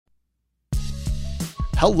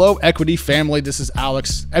Hello, Equity family. This is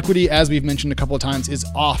Alex. Equity, as we've mentioned a couple of times, is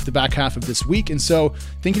off the back half of this week. And so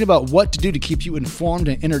thinking about what to do to keep you informed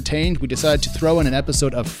and entertained, we decided to throw in an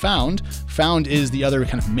episode of Found. Found is the other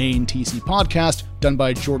kind of main TC podcast done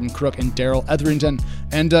by Jordan Crook and Daryl Etherington.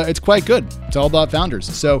 And it's quite good. It's all about founders.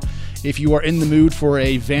 So if you are in the mood for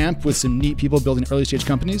a vamp with some neat people building early stage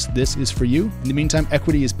companies, this is for you. In the meantime,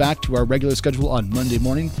 Equity is back to our regular schedule on Monday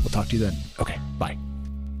morning. We'll talk to you then. Okay, bye.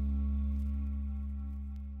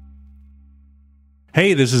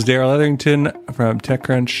 Hey, this is Daryl Etherington from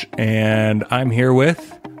TechCrunch, and I'm here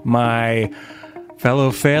with my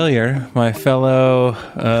fellow failure, my fellow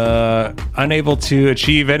unable to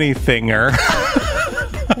achieve anythinger.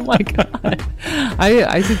 Oh my God.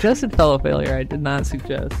 I suggested fellow failure. I did not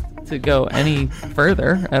suggest to go any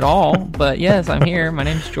further at all. But yes, I'm here. My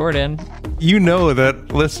name's Jordan. You know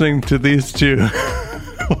that listening to these two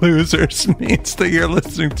losers means that you're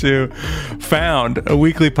listening to Found, a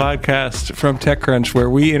weekly podcast from TechCrunch where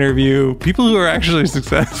we interview people who are actually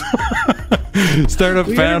successful. Startup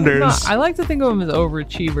founders. I like to think of them as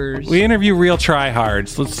overachievers. We interview real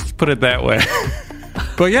tryhards. Let's put it that way.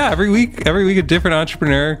 But yeah, every week a different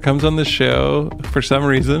entrepreneur comes on the show for some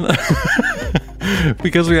reason.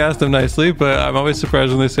 Because we asked them nicely, but I'm always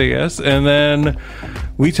surprised when they say yes. And then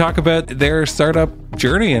we talk about their startup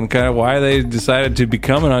journey and kind of why they decided to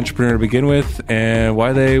become an entrepreneur to begin with, and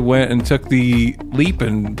why they went and took the leap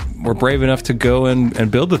and were brave enough to go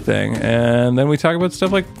and build the thing. And then we talk about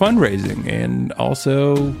stuff like fundraising and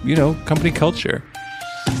also, company culture.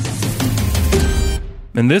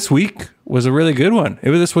 And this week was a really good one.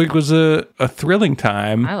 This week was a thrilling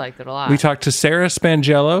time. I liked it a lot. We talked to Sarah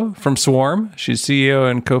Spangello from Swarm. She's CEO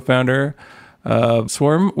and co-founder of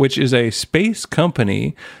Swarm, which is a space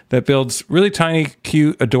company that builds really tiny,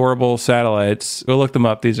 cute, adorable satellites. Go look them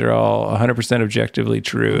up. These are all 100% objectively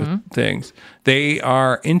true things. They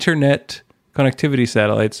are internet connectivity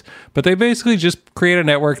satellites, but they basically just create a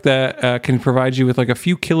network that can provide you with like a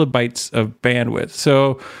few kilobytes of bandwidth.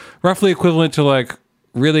 So roughly equivalent to like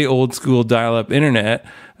really old school dial-up internet,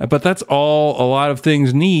 but that's all a lot of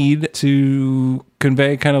things need to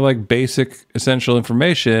convey kind of like basic essential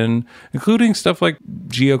information, including stuff like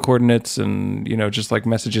geo coordinates and, just like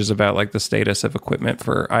messages about like the status of equipment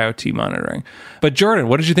for IoT monitoring. But Jordan,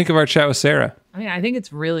 what did you think of our chat with Sarah? I think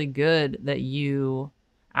it's really good that you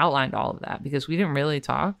outlined all of that, because we didn't really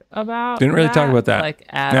talk about that like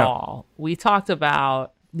at all. We talked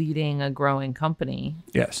about leading a growing company.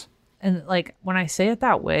 Yes. And like when I say it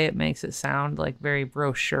that way, it makes it sound like very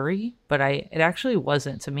brochure-y, but it actually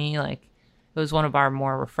wasn't. To me, like it was one of our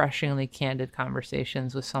more refreshingly candid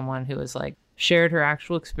conversations with someone who was like shared her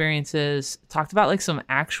actual experiences, talked about like some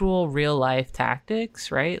actual real life tactics,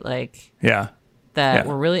 right? Like that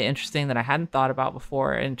were really interesting that I hadn't thought about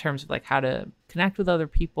before in terms of like how to connect with other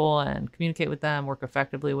people and communicate with them, work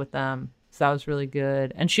effectively with them. So that was really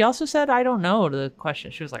good. And she also said, I don't know, to the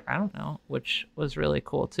question. She was like, I don't know, which was really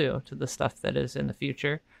cool too, to the stuff that is in the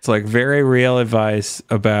future. It's like very real advice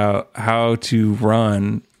about how to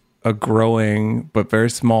run a growing but very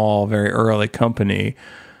small, very early company.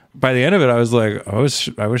 By the end of it, I was like, I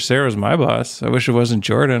wish Sarah was my boss. I wish it wasn't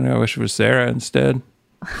Jordan. I wish it was Sarah instead.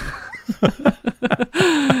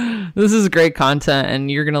 This is great content, and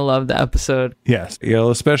you're going to love the episode. Yes, you'll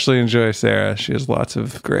especially enjoy Sarah. She has lots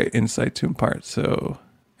of great insight to impart. So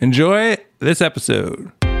enjoy this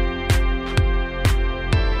episode.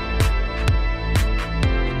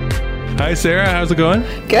 Hi, Sarah. How's it going?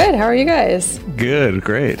 Good. How are you guys? Good.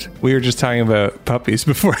 Great. We were just talking about puppies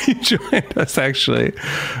before you joined us, actually.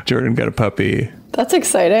 Jordan got a puppy. That's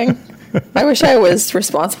exciting. I wish I was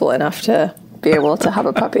responsible enough to be able to have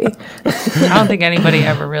a puppy. I don't think anybody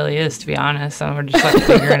ever really is, to be honest. And we're just like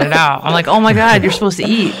figuring it out. I'm like, oh my God, you're supposed to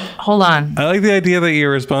eat. Hold on. I like the idea that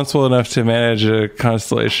you're responsible enough to manage a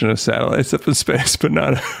constellation of satellites up in space, but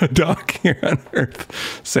not a dog here on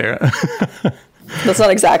Earth, Sarah. That's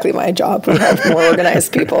not exactly my job. We have more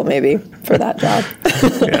organized people maybe for that job.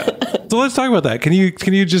 Yeah. So let's talk about that. Can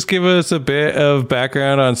you just give us a bit of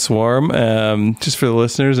background on Swarm, just for the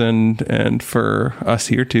listeners and for us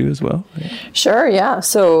here too as well? Yeah. Sure. Yeah.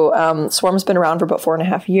 So Swarm's been around for about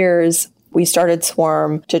 4.5 years. We started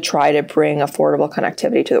Swarm to try to bring affordable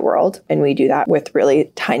connectivity to the world. And we do that with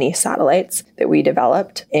really tiny satellites that we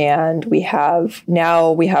developed. And we have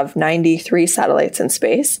 93 satellites in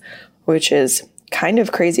space, which is kind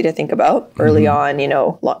of crazy to think about. Early on,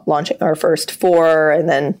 launching our first 4 and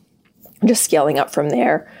then just scaling up from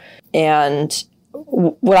there. And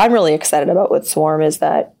what I'm really excited about with Swarm is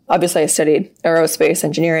that obviously I studied aerospace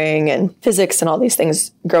engineering and physics and all these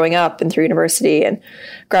things growing up and through university and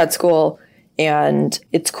grad school. And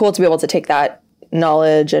it's cool to be able to take that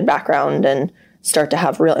knowledge and background and start to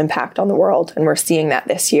have real impact on the world. And we're seeing that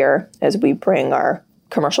this year as we bring our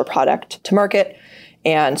commercial product to market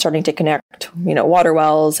and starting to connect, water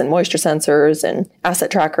wells and moisture sensors and asset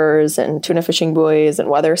trackers and tuna fishing buoys and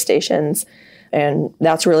weather stations. And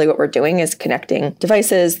that's really what we're doing, is connecting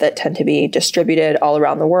devices that tend to be distributed all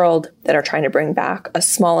around the world that are trying to bring back a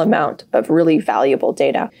small amount of really valuable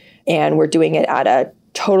data. And we're doing it at a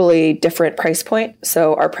totally different price point.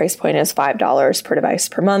 So our price point is $5 per device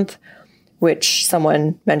per month, which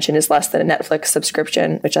someone mentioned is less than a Netflix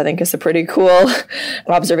subscription, which I think is a pretty cool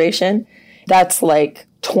observation. That's like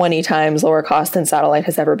 20 times lower cost than satellite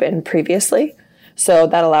has ever been previously. So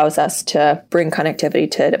that allows us to bring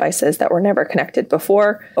connectivity to devices that were never connected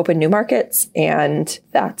before, open new markets, and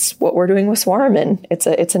that's what we're doing with Swarm. And it's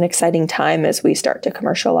an exciting time as we start to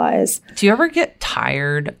commercialize. Do you ever get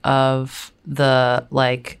tired of the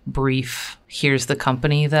brief, here's the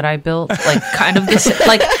company that I built? Like kind of this,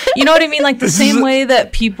 you know what I mean? Like the same way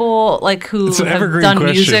that people who have done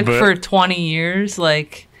music for 20 years,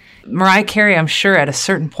 Mariah Carey, I'm sure at a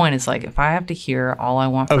certain point is if I have to hear All I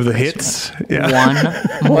Want for of the Christmas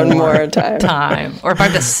hits, one more time, or if I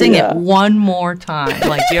have to sing it one more time,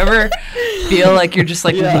 do you ever feel like you're just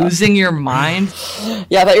losing your mind?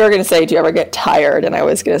 Yeah, I thought you were going to say, do you ever get tired? And I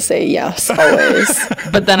was going to say yes, always.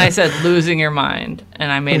 But then I said losing your mind,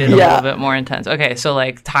 and I made it a little bit more intense. Okay, so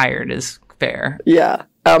tired is fair. Yeah.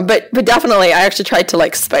 But definitely, I actually tried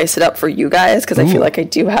to spice it up for you guys, because I feel like I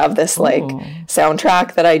do have this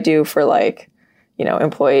soundtrack that I do for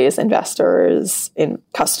employees, investors,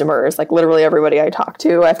 customers, literally everybody I talk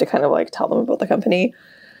to. I have to kind of tell them about the company,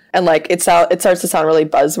 and it starts to sound really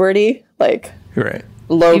buzzwordy, right,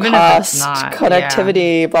 low cost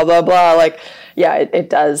connectivity, blah blah blah. It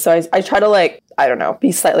does. So I try to I don't know,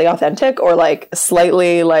 be slightly authentic, or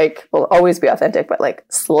slightly will always be authentic, but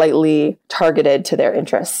slightly targeted to their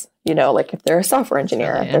interests. If they're a software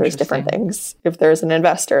engineer, really there's different things. If there's an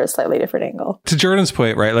investor, a slightly different angle. To Jordan's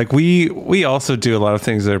point, right? We also do a lot of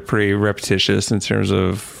things that are pretty repetitious in terms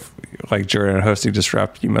of Jordan hosting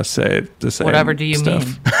Disrupt. You must say the same. Whatever do you stuff.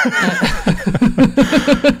 mean?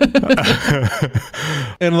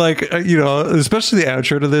 And especially the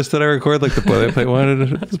outro to this that I record, the boilerplate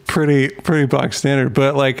one, it's pretty box standard.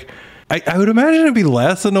 But I would imagine it'd be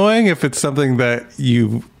less annoying if it's something that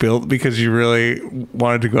you built because you really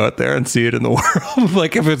wanted to go out there and see it in the world.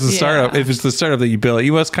 If it's a startup, if it's the startup that you built,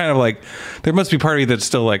 you must kind of there must be part of you that's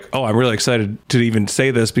still oh, I'm really excited to even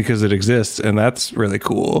say this because it exists and that's really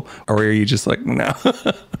cool. Or are you just no?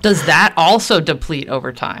 Does that also deplete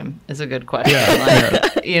over time is a good question.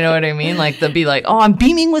 Yeah. You know what I mean? They'll be oh, I'm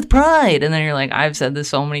beaming with pride. And then you're I've said this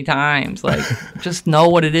so many times. Just know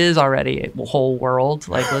what it is already, whole world.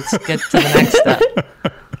 Let's get to the next step.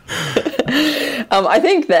 I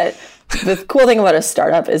think that the cool thing about a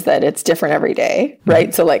startup is that it's different every day, right?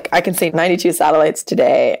 Mm-hmm. So I can say 92 satellites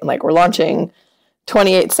today, and we're launching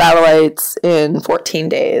 28 satellites in 14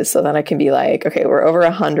 days. So then I can be okay, we're over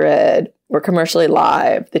 100, we're commercially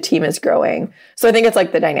live, the team is growing. So I think it's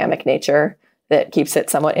the dynamic nature that keeps it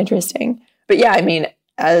somewhat interesting. But yeah, I mean,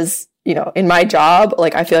 as in my job,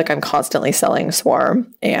 I feel I'm constantly selling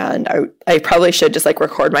Swarm, and I probably should just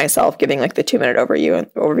record myself giving the 2-minute overview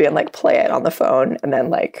and play it on the phone and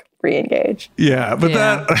then re-engage. Yeah, but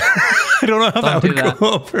that I don't know how that would go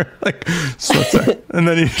over. And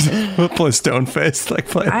then you just play stone face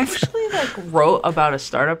play. I actually wrote about a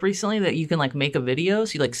startup recently that you can make a video.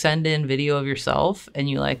 So you send in video of yourself and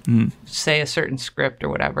you say a certain script or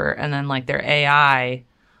whatever, and then their AI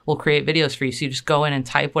will create videos for you. So you just go in and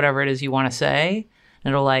type whatever it is you want to say,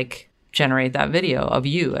 and it'll generate that video of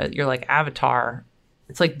you, your avatar.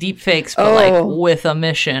 It's deep fakes, but with a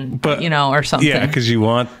mission, or something. Yeah, because you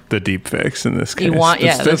want the deep fakes in this case. You want, in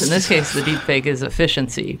this case, the deep fake is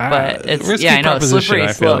efficiency, but it's I know, it's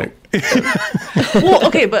slippery slope. Well,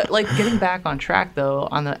 okay, but getting back on track though,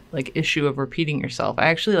 on the issue of repeating yourself, I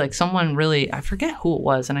actually someone really, I forget who it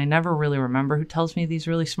was, and I never really remember, who tells me these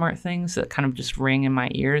really smart things that kind of just ring in my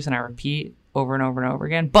ears and I repeat over and over and over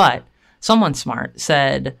again. But someone smart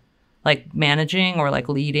said managing or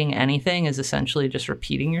leading anything is essentially just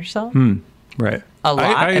repeating yourself. Right. A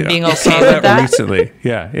lot, and being okay okay with that. Recently.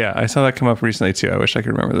 Yeah. I saw that come up recently too. I wish I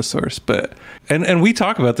could remember the source, but and we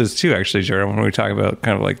talk about this too, actually, Jordan, when we talk about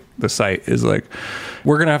kind of the site is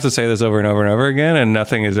we're going to have to say this over and over and over again, and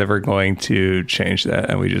nothing is ever going to change that.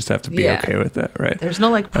 And we just have to be okay with that. Right. There's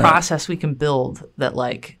no process we can build that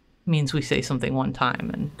means we say something one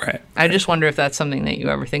time. And I just wonder if that's something that you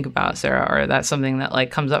ever think about, Sarah, or that's something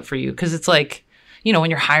that comes up for you. Cause it's when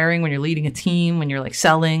you're hiring, when you're leading a team, when you're like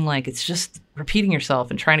selling, like it's just repeating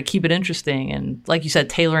yourself and trying to keep it interesting. And like you said,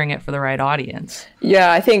 tailoring it for the right audience.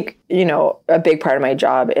 Yeah, I think, a big part of my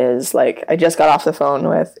job is like, I just got off the phone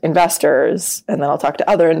with investors, and then I'll talk to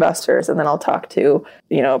other investors, and then I'll talk to,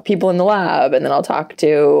 people in the lab, and then I'll talk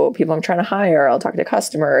to people I'm trying to hire. I'll talk to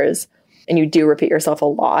customers. And you do repeat yourself a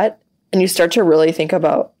lot. And you start to really think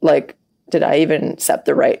about like, did I even set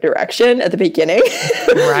the right direction at the beginning?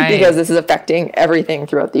 Right. Because this is affecting everything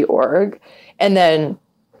throughout the org. And then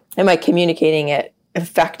am I communicating it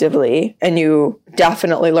effectively? And you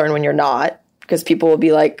definitely learn when you're not, because people will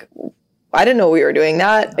be like, I didn't know we were doing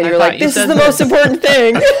that. And you're like, this is the most important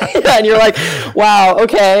thing. Yeah, and you're like, wow,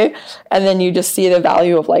 okay. And then you just see the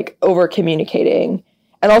value of like over communicating,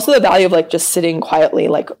 and also the value of like just sitting quietly,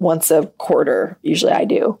 like once a quarter, usually I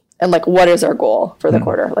do. And like, what is our goal for the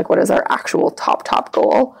quarter? Like, what is our actual top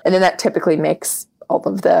goal? And then that typically makes all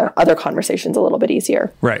of the other conversations a little bit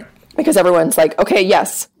easier. Right. Because everyone's like, okay,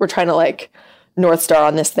 yes, we're trying to like North Star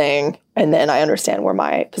on this thing. And then I understand where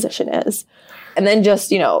my position is. And then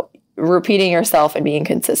just, repeating yourself and being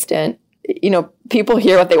consistent. People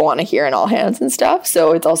hear what they want to hear in all hands and stuff.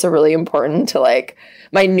 So it's also really important to like,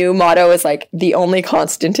 my new motto is like, the only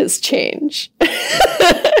constant is change.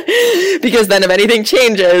 Because then if anything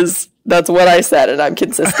changes, that's what I said, and I'm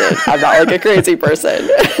consistent. I'm not like a crazy person.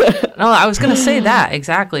 No, I was going to say that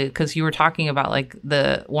exactly, because you were talking about like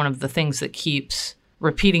one of the things that keeps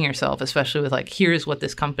repeating yourself, especially with like, here's what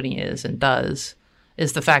this company is and does,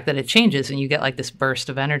 is the fact that it changes, and you get like this burst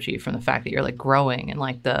of energy from the fact that you're like growing and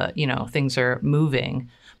like the, things are moving.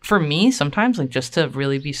 For me, sometimes like just to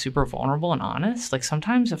really be super vulnerable and honest, like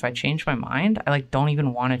sometimes if I change my mind, I like don't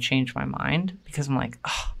even want to change my mind, because I'm like,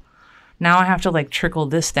 oh, now I have to like trickle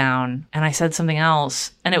this down, and I said something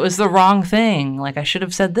else and it was the wrong thing. Like I should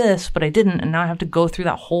have said this, but I didn't. And now I have to go through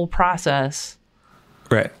that whole process.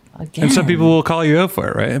 Right. Again. And some people will call you out for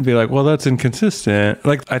it, right? And be like, well, that's inconsistent.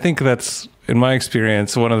 Like, I think that's, in my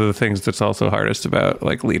experience, one of the things that's also hardest about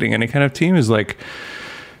like leading any kind of team is like,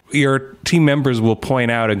 your team members will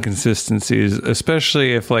point out inconsistencies,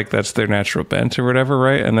 especially if like that's their natural bent or whatever,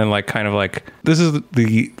 right? And then like kind of like, this is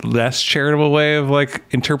the less charitable way of like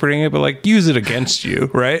interpreting it, but like use it against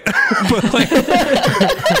you, right? But like,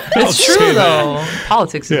 it's true though.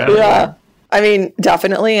 Politics is yeah. I mean,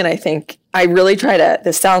 definitely. And I think I really try to,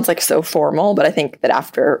 this sounds like so formal, but I think that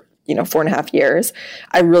after, 4.5 years,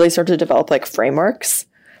 I really started to develop like frameworks.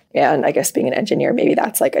 And I guess being an engineer, maybe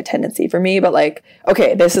that's like a tendency for me. But like,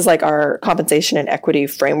 okay, this is like our compensation and equity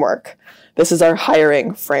framework. This is our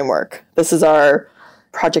hiring framework. This is our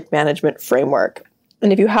project management framework.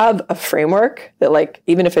 And if you have a framework that like,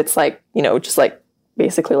 even if it's like, just like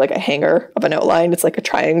basically like a hanger of an outline, it's like a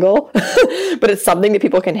triangle, but it's something that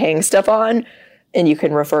people can hang stuff on and you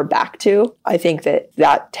can refer back to, I think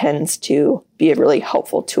that tends to be a really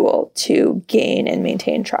helpful tool to gain and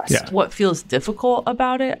maintain trust. Yeah. What feels difficult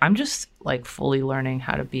about it, I'm just like fully learning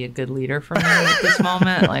how to be a good leader for me at this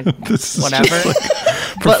moment. Like this is whatever. just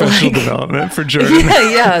like professional development for Jordan.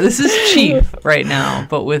 Yeah, this is Chief right now,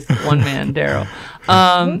 but with one man, Daryl.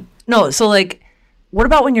 No, so like, what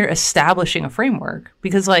about when you're establishing a framework?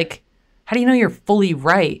 Because like, how do you know you're fully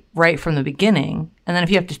right from the beginning? And then if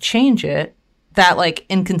you have to change it, that like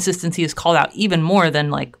inconsistency is called out even more than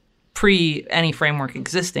like pre any framework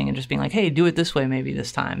existing, and just being like, hey, do it this way maybe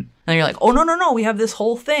this time. And you're like, oh, no, we have this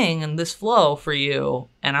whole thing and this flow for you,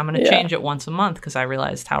 and I'm going to change it once a month because I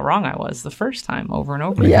realized how wrong I was the first time over and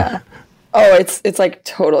over again. Yeah. Oh, it's like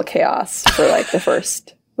total chaos for like the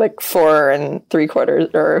first like 4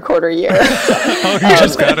 3/4 or a quarter year. Oh, you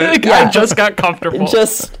just got it. I just got comfortable.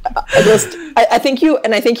 I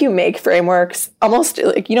think you make frameworks almost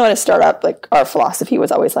like, at a startup, like our philosophy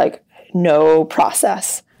was always like no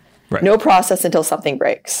process. Right. No process until something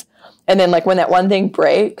breaks. And then like when that one thing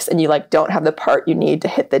breaks and you like don't have the part you need to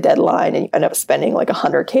hit the deadline and you end up spending like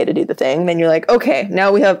 $100K to do the thing, then you're like, okay,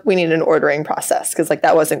 now we need an ordering process because like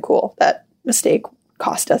that wasn't cool. That mistake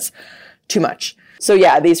cost us too much. So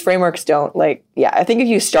yeah, these frameworks don't I think if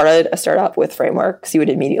you started a startup with frameworks, you would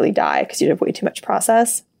immediately die because you'd have way too much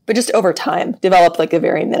process. But just over time, develop like the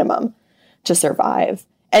very minimum to survive.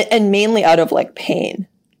 And mainly out of like pain.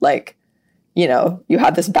 Like, you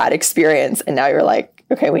had this bad experience and now you're like,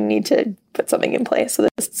 okay, we need to put something in place so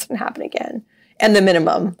this doesn't happen again. And the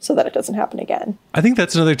minimum so that it doesn't happen again. I think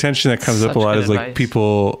that's another tension that comes up a lot is like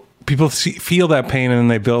people feel that pain and then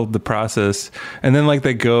they build the process and then like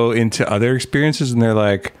they go into other experiences and they're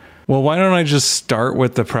like, well, why don't I just start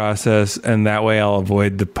with the process and that way I'll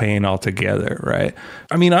avoid the pain altogether, right?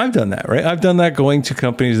 I mean, I've done that, right? I've done that going to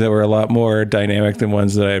companies that were a lot more dynamic than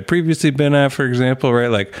ones that I had previously been at, for example, right?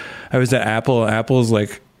 Like I was at Apple. Apple's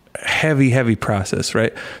like heavy process,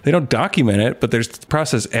 right? They don't document it, but there's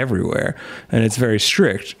process everywhere and it's very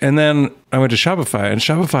strict. And then I went to Shopify, and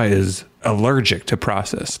Shopify is allergic to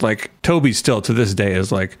process. Like Toby still to this day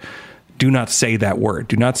is like, do not say that word.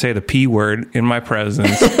 Do not say the P word in my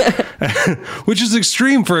presence, which is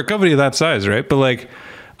extreme for a company of that size, right? But like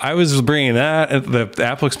I was bringing that, the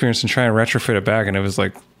Apple experience, and trying to retrofit it back, and it was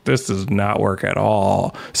like, this does not work at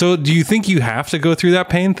all. So do you think you have to go through that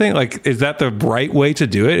pain thing? Like, is that the right way to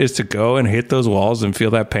do it, is to go and hit those walls and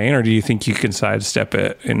feel that pain? Or do you think you can sidestep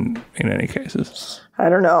it in any cases? I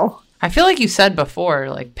don't know. I feel like you said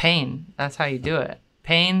before, like pain, that's how you do it.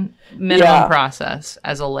 Pain, minimum process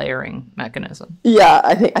as a layering mechanism. Yeah,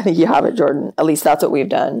 I think you have it, Jordan. At least that's what we've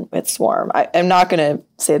done with Swarm. I'm not going to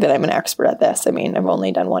say that I'm an expert at this. I mean, I've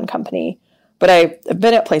only done one company. But I've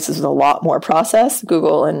been at places with a lot more process,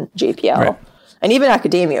 Google and JPL, right, and even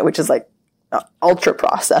academia, which is like ultra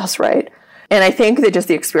process, right? And I think that just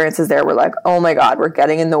the experiences there were like, oh my God, we're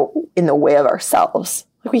getting in the way of ourselves.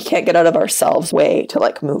 Like we can't get out of ourselves' way to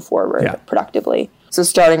like move forward productively. So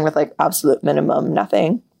starting with like absolute minimum,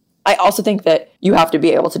 nothing. I also think that you have to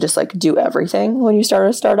be able to just like do everything when you start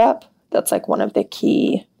a startup. That's like one of the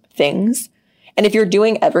key things. And if you're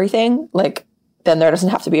doing everything, like, then there doesn't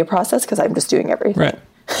have to be a process because I'm just doing everything. Right.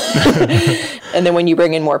 And then when you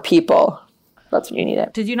bring in more people, that's when you need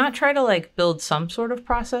it. Did you not try to like build some sort of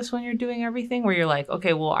process when you're doing everything where you're like,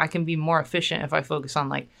 okay, well, I can be more efficient if I focus on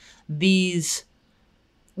like this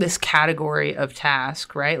category of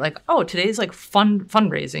task, right? Like, oh, today's like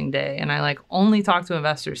fundraising day, and I like only talk to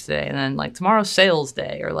investors today, and then like tomorrow's sales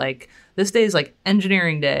day, or like this day is like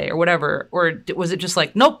engineering day or whatever. Or was it just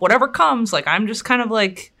like, nope, whatever comes, like I'm just kind of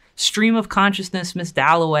like stream of consciousness, Miss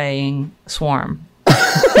Dallowaying Swarm?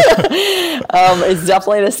 It's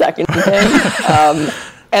definitely the second thing.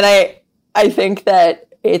 And I think that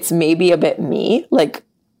it's maybe a bit me. Like,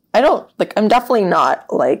 I'm definitely not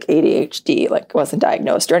like ADHD, like wasn't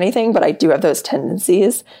diagnosed or anything, but I do have those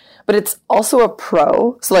tendencies. But it's also a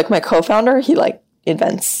pro. So like my co-founder, he like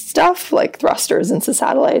invents stuff like thrusters into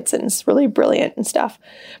satellites, and it's really brilliant and stuff.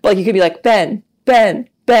 But like you could be like, Ben,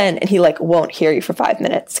 and he like won't hear you for 5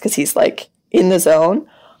 minutes because he's like in the zone,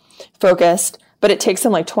 focused. But it takes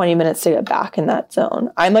him like 20 minutes to get back in that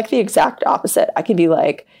zone. I'm like the exact opposite. I can be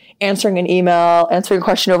like answering an email, answering a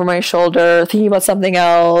question over my shoulder, thinking about something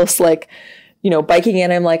else, like, you know, biking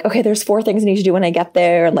in. I'm like, okay, there's 4 things I need to do when I get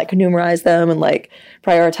there, and like numerize them and like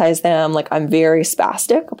prioritize them. Like I'm very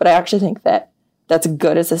spastic, but I actually think that that's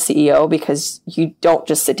good as a CEO because you don't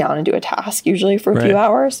just sit down and do a task usually for a few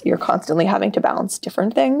hours. You're constantly having to balance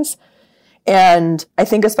different things. And I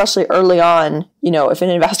think especially early on, you know, if an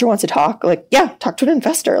investor wants to talk, like, yeah, talk to an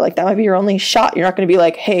investor. Like that might be your only shot. You're not going to be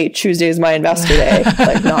like, hey, Tuesday is my investor day.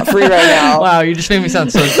 Like not free right now. Wow, you just made me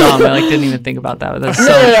sound so dumb. I like didn't even think about that. But that's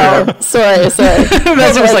so true. Sorry.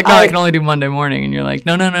 Investor was like, no, I can only do Monday morning. And you're like,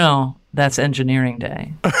 no. That's engineering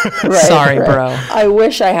day. Sorry, bro. I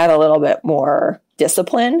wish I had a little bit more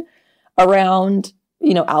discipline around,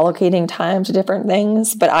 you know, allocating time to different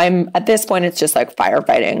things. But I'm at this point, it's just like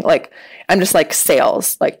firefighting. Like I'm just like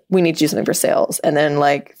sales, like we need to do something for sales. And then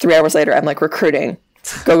like 3 hours later, I'm like recruiting,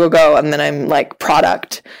 go. And then I'm like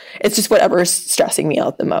product. It's just whatever's stressing me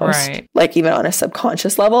out the most. Right. Like even on a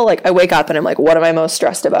subconscious level, like I wake up and I'm like, what am I most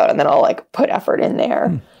stressed about? And then I'll like put effort in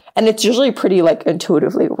there. And it's usually pretty like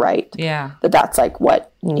intuitively right. Yeah. That's like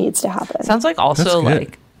what needs to happen. Sounds like also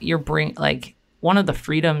like you're like one of the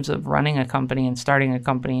freedoms of running a company and starting a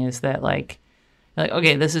company is that like,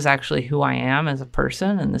 okay, this is actually who I am as a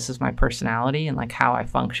person, and this is my personality and like how I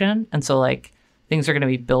function. And so like things are going to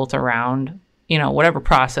be built around, you know, whatever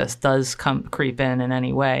process does creep in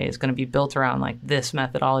any way is going to be built around like this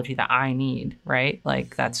methodology that I need, right?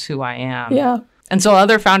 Like that's who I am. Yeah. And so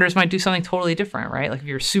other founders might do something totally different, right? Like if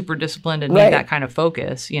you're super disciplined and need that kind of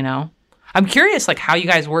focus, you know? I'm curious like how you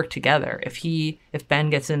guys work together. If Ben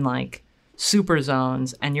gets in like super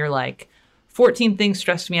zones and you're like, 14 things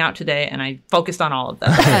stressed me out today and I focused on all of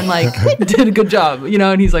them and like did a good job, you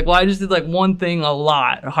know? And he's like, well, I just did like one thing a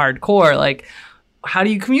lot hardcore. Like, how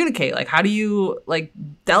do you communicate? Like, how do you like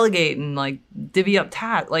delegate and like divvy up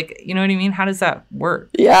tasks? Like, you know what I mean? How does that work?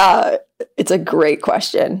 Yeah, it's a great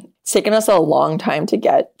question. It's taken us a long time to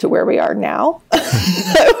get to where we are now,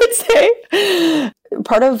 I would say.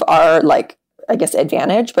 Part of our, like, I guess,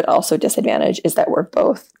 advantage, but also disadvantage is that we're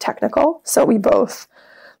both technical. So we both,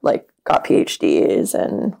 like, got PhDs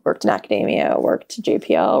and worked in academia, worked at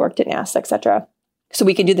JPL, worked at NASA, etc. So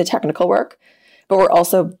we can do the technical work, but we're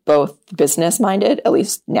also both business minded, at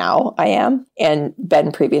least now I am. And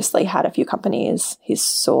Ben previously had a few companies. He's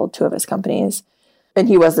sold 2 of his companies and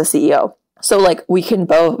he was the CEO. So like we can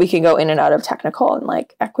go in and out of technical and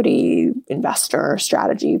like equity, investor,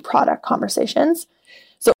 strategy, product conversations.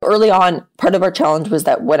 So early on, part of our challenge was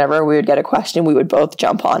that whenever we would get a question, we would both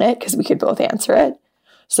jump on it because we could both answer it.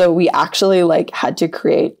 So we actually like had to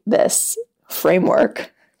create this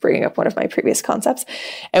framework, bringing up one of my previous concepts.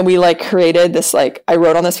 And we like created this, like, I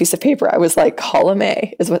wrote on this piece of paper, I was like, column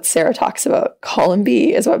A is what Sarah talks about. Column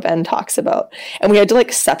B is what Ben talks about. And we had to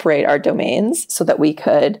like separate our domains so that we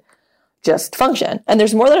could just function. And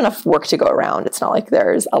there's more than enough work to go around. It's not like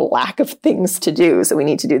there's a lack of things to do. So we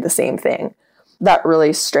need to do the same thing. That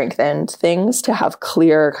really strengthened things to have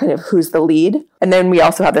clear kind of who's the lead. And then we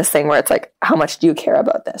also have this thing where it's like, how much do you care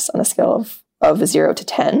about this on a scale of 0 to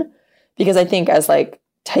 10? Because I think as like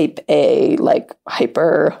type A, like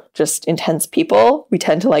hyper just intense people, we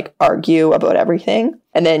tend to like argue about everything.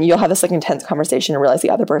 And then you'll have this like intense conversation and realize the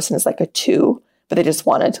other person is like a 2, but they just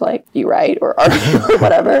wanted to like be right or argue or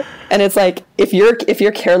whatever. And it's like, if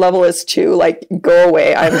your care level is 2, like go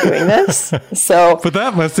away, I'm doing this. So, but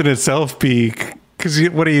that must in itself be, because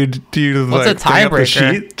what do? You What's like a tiebreaker?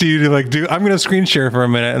 Sheet? Do you like I'm going to screen share for a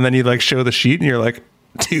minute, and then you like show the sheet, and you're like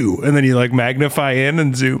 2, and then you like magnify in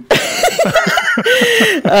and zoom.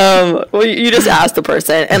 Well, you just ask the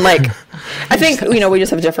person, and like I think we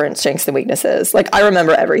just have different strengths and weaknesses. Like I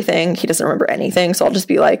remember everything, he doesn't remember anything, so I'll just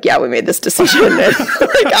be like, yeah, we made this decision and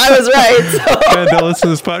like I was right. So. Don't listen to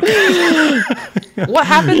this podcast. What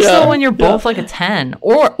happens though when you're both like a 10,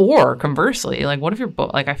 or conversely, like what if you're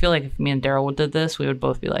both like, I feel like if me and Daryl did this, we would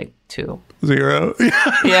both be like 2. 0.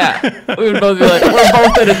 Yeah, we would both be like, we're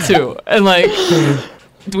both at a 2, and like,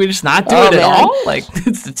 do we just not do it at all? Like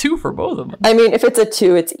it's the 2 for both of them. I mean, if it's a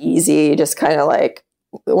 2, it's easy. Just kind of like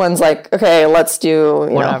one's like, okay, let's do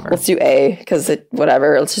let's do A because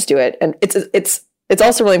whatever. Let's just do it. And it's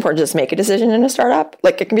also really important to just make a decision in a startup.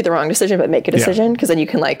 Like it can be the wrong decision, but make a decision because then you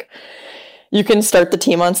can start the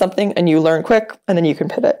team on something and you learn quick and then you can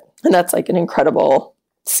pivot. And that's like an incredible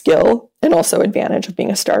skill and also advantage of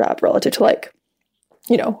being a startup relative to like,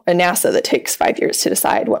 a NASA that takes 5 years to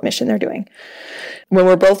decide what mission they're doing. When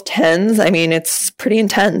we're both 10s, I mean, it's pretty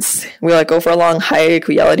intense. We like go for a long hike.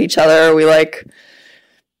 We yell at each other. We like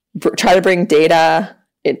try to bring data.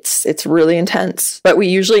 It's really intense, but we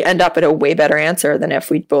usually end up at a way better answer than if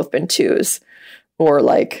we'd both been 2s or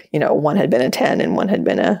like, one had been a 10 and one had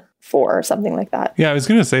been a 4 or something like that. Yeah, I was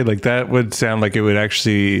going to say like that would sound like it would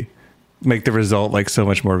actually make the result like so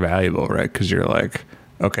much more valuable, right? Because you're like,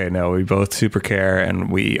 okay, no, we both super care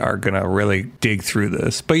and we are going to really dig through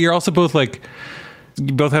this. But you're also both like,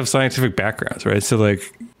 you both have scientific backgrounds, right? So like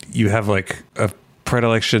you have like a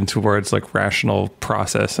predilection towards like rational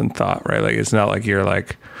process and thought, right? Like it's not like you're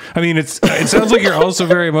like, I mean, it sounds like you're also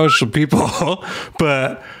very emotional people,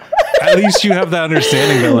 but at least you have that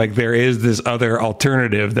understanding that like there is this other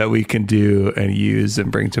alternative that we can do and use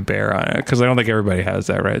and bring to bear on it. Because I don't think everybody has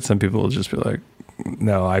that, right? Some people will just be like,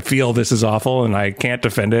 no, I feel this is awful and I can't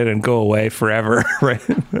defend it and go away forever, right?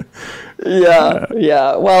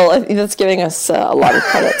 Yeah. Well, I think that's giving us a lot of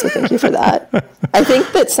credit, so thank you for that. I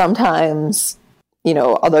think that sometimes,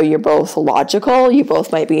 although you're both logical, you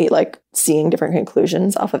both might be like seeing different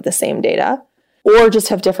conclusions off of the same data or just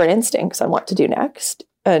have different instincts on what to do next.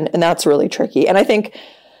 And that's really tricky. And I think,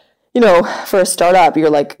 for a startup,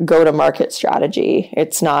 you're like go-to-market strategy.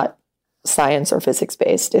 It's not science or physics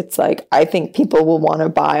based. It's like, I think people will want to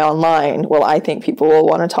buy online. Well, I think people will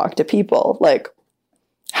want to talk to people. Like,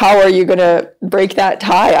 how are you going to break that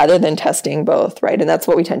tie other than testing both, right? And that's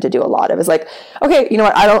what we tend to do a lot of is like, okay, you know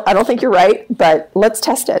what? I don't think you're right, but let's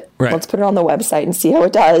test it. Right. Let's put it on the website and see how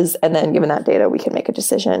it does. And then given that data, we can make a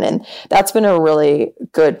decision. And that's been a really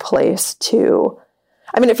good place to,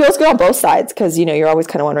 I mean, it feels good on both sides because, you're always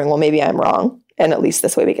kind of wondering, well, maybe I'm wrong. And at least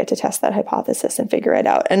this way we get to test that hypothesis and figure it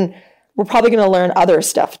out. And we're probably going to learn other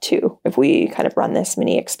stuff too if we kind of run this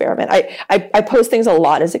mini experiment. I pose things a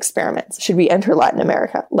lot as experiments. Should we enter Latin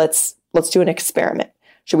America? Let's do an experiment.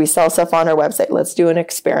 Should we sell stuff on our website? Let's do an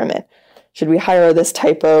experiment. Should we hire this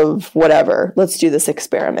type of whatever? Let's do this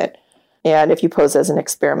experiment. And if you pose as an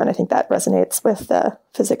experiment, I think that resonates with the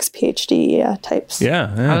physics PhD types.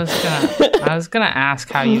 Yeah. I was gonna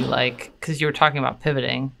ask how you because you were talking about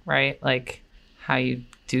pivoting, right? Like how you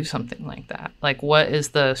do something like that. Like what is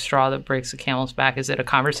the straw that breaks the camel's back? Is it a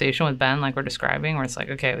conversation with Ben like we're describing where it's like,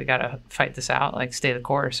 okay, we gotta fight this out, like stay the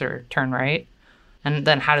course or turn right? And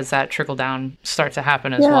then how does that trickle down start to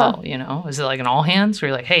happen as well? Is it like an all hands where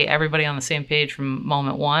you're like, hey, everybody on the same page from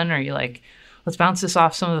moment one? Or are you like, let's bounce this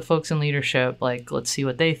off some of the folks in leadership. Like, let's see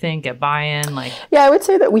what they think, get buy-in. Like, yeah, I would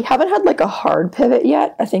say that we haven't had like a hard pivot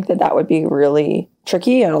yet. I think that would be really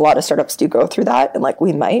tricky, and a lot of startups do go through that, and like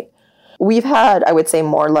we might. We've had, I would say,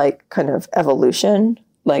 more like kind of evolution.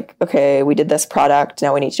 Like, okay, we did this product,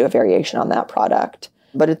 now we need to do a variation on that product.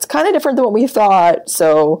 But it's kind of different than what we thought.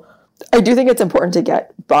 So I do think it's important to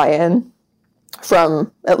get buy-in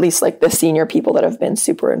from at least like the senior people that have been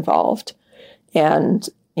super involved, and,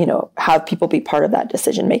 you know, have people be part of that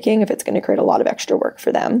decision making if it's going to create a lot of extra work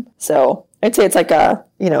for them. So I'd say it's like a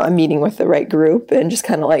meeting with the right group, and just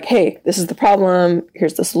kind of like, hey, this is the problem,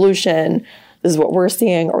 here's the solution, this is what we're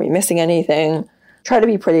seeing, are we missing anything? Try to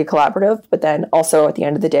be pretty collaborative, but then also at the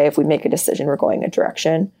end of the day, if we make a decision, we're going a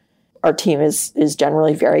direction, our team is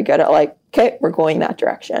generally very good at like, okay, we're going that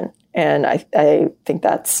direction. And I think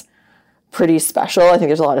that's pretty special. I think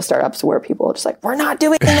there's a lot of startups where people are just like, we're not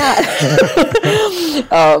doing that.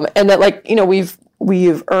 And that, like, you know,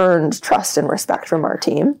 we've earned trust and respect from our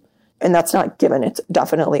team, and that's not given, it's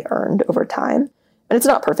definitely earned over time. And it's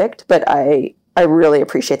not perfect, but I really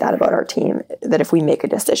appreciate that about our team, that if we make a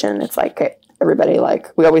decision, it's like, okay, everybody, like,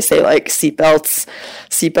 we always say, like, seatbelts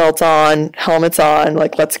on, helmets on,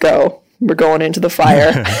 like, let's go. We're going into the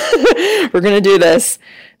fire. We're going to do this.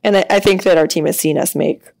 And I think that our team has seen us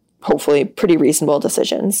make hopefully pretty reasonable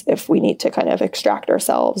decisions if we need to kind of extract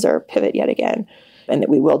ourselves or pivot yet again, and that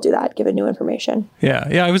we will do that given new information. Yeah.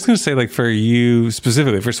 I was going to say, like, for you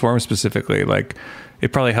specifically, for Swarm specifically, like,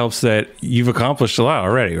 it probably helps that you've accomplished a lot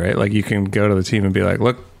already, right? Like, you can go to the team and be like,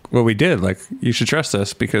 look what we did. Like, you should trust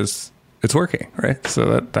us because it's working, right?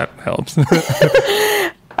 So that helps.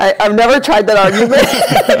 I've never tried that argument.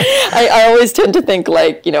 I always tend to think,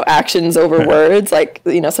 like, you know, actions over words. Like,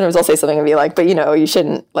 you know, sometimes I'll say something and be like, but, you know, you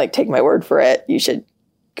shouldn't, like, take my word for it. You should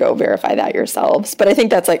go verify that yourselves. But I think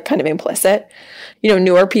that's, like, kind of implicit. You know,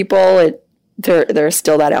 newer people, there's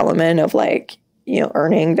still that element of, like, you know,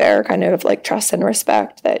 earning their kind of like trust and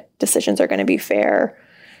respect that decisions are going to be fair.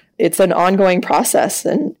 It's an ongoing process.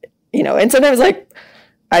 And, you know, and sometimes, like,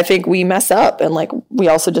 I think we mess up, and like, we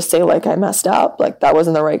also just say, like, I messed up, like, that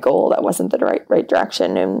wasn't the right goal. That wasn't the right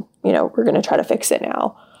direction. And, you know, we're going to try to fix it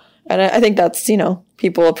now. And I think that's, you know,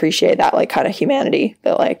 people appreciate that, like, kind of humanity,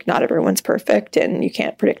 that, like, not everyone's perfect and you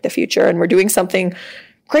can't predict the future. And we're doing something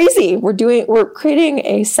crazy. We're creating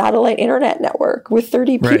a satellite internet network with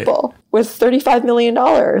 30 people with $35 million.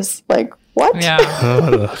 Like, what?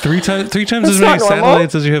 Yeah. Three times as many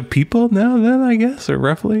satellites as you have people now, then, I guess, or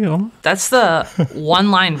roughly. That's the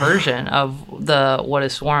one-line version of the what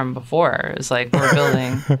is Swarm before. It's like, we're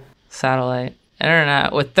building satellite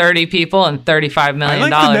internet with 30 people and $35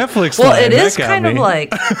 million. I like the Netflix well, line. It is kind of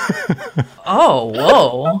like, oh,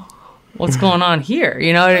 whoa. What's going on here?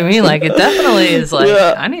 You know what I mean? Like, it definitely is like,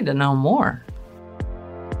 I need to know more.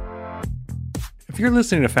 If you're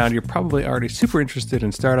listening to Found, you're probably already super interested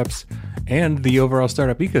in startups and the overall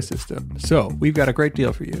startup ecosystem. So we've got a great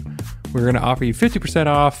deal for you. We're going to offer you 50%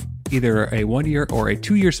 off either a 1-year or a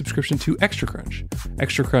 2-year subscription to ExtraCrunch.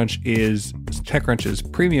 ExtraCrunch is TechCrunch's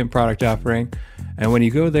premium product offering. And when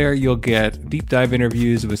you go there, you'll get deep dive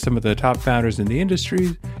interviews with some of the top founders in the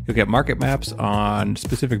industry. You'll get market maps on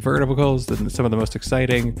specific verticals and some of the most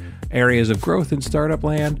exciting areas of growth in startup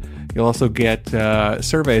land. You'll also get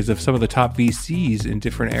surveys of some of the top VCs in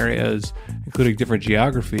different areas, including different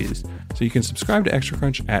geographies. So you can subscribe to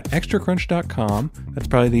ExtraCrunch at extracrunch.com. That's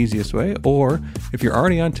probably the easiest way. Or if you're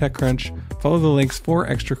already on TechCrunch, follow the links for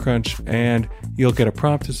ExtraCrunch and you'll get a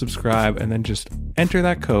prompt to subscribe, and then just enter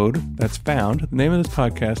that code that's found, the name of this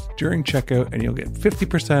podcast, during checkout, and you'll get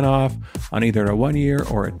 50% off on either a 1-year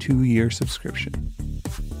or a 2-year subscription.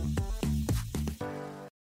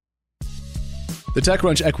 The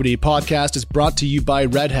TechCrunch Equity Podcast is brought to you by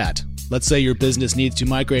Red Hat. Let's say your business needs to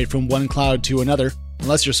migrate from one cloud to another.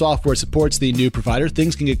 Unless your software supports the new provider,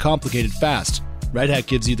 things can get complicated fast. Red Hat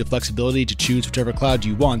gives you the flexibility to choose whichever cloud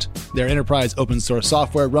you want. Their enterprise open source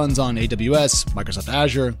software runs on AWS, Microsoft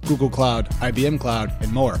Azure, Google Cloud, IBM Cloud,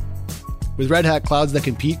 and more. With Red Hat, clouds that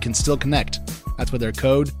compete can still connect. That's why their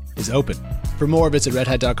code is open. For more, visit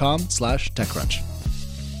redhat.com/TechCrunch.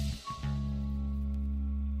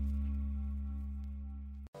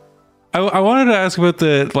 I wanted to ask about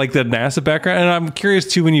the NASA background, and I'm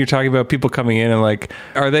curious too when you're talking about people coming in, and like,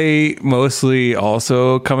 are they mostly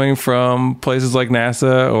also coming from places like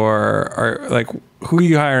NASA, or are like, who are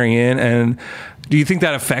you hiring in, and do you think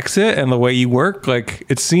that affects it and the way you work? Like,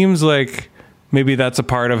 it seems like maybe that's a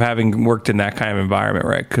part of having worked in that kind of environment,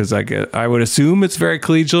 right? Because I would assume it's very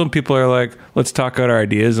collegial and people are like, let's talk out our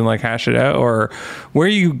ideas and like hash it out. Or where are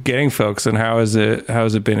you getting folks, and how has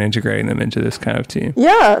it been integrating them into this kind of team?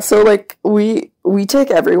 Yeah, so like we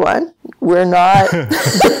take everyone. We're not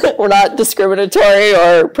we're not discriminatory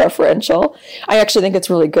or preferential. I actually think it's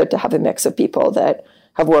really good to have a mix of people that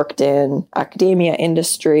have worked in academia,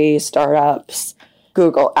 industry, startups,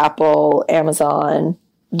 Google, Apple, Amazon.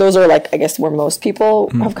 Those are like, I guess, where most people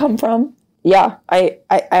have come from. Yeah, I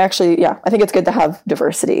actually, I think it's good to have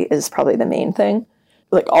diversity is probably the main thing.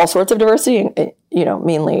 Like all sorts of diversity,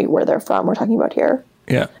 mainly where they're from, we're talking about here.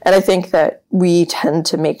 Yeah. And I think that we tend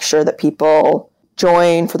to make sure that people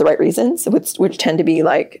join for the right reasons, which tend to be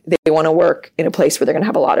like they want to work in a place where they're going to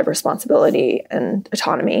have a lot of responsibility and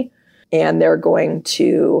autonomy. And they're going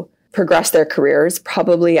to progress their careers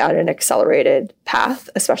probably at an accelerated path,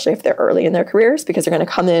 especially if they're early in their careers, because they're going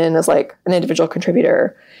to come in as like an individual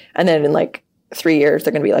contributor. And then in like 3 years,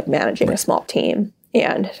 they're going to be like managing a small team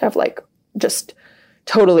and have like just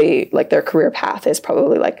totally like their career path is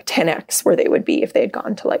probably like 10x where they would be if they had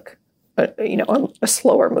gone to like a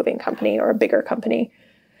slower moving company or a bigger company,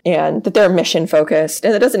 and that they're mission focused.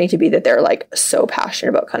 And it doesn't need to be that they're like so passionate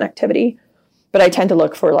about connectivity, but I tend to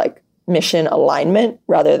look for like mission alignment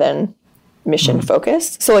rather than mission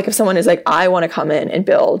focused. So like if someone is like, I want to come in and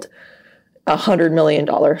build $100 million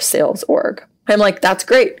sales org, I'm like, that's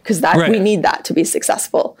great, because we need that to be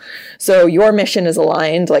successful. So your mission is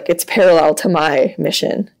aligned, like it's parallel to my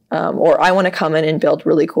mission. Or I want to come in and build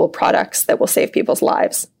really cool products that will save people's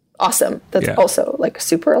lives. Awesome. That's also like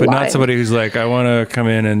super aligned. But not somebody who's like, I want to come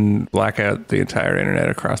in and black out the entire internet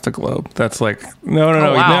across the globe. That's like, no.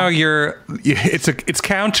 Wow. Now it's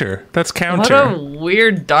counter. That's counter. What a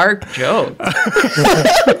weird, dark joke.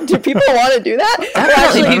 Do people want to do that?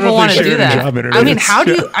 Definitely people want to do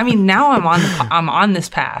that. I mean, now I'm on this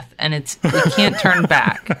path, and we can't turn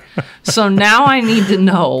back. So now I need to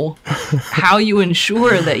know how you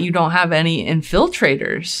ensure that you don't have any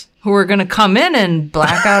infiltrators who are going to come in and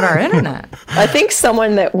black out our internet. I think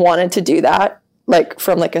someone that wanted to do that, like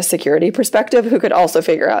from like a security perspective, who could also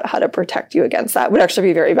figure out how to protect you against that would actually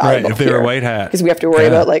be very valuable. Right, if they were white hat. Because we have to worry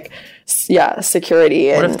about like, security.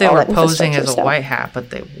 What and if they all were that posing as a stuff. white hat, but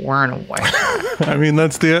they weren't a white hat? I mean,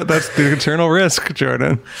 that's the eternal risk,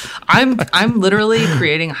 Jordan. I'm literally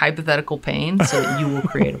creating hypothetical pain so that you will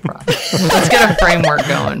create a problem. Let's get a framework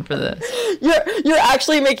going for this. You're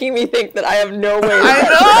actually making me think that I have no way.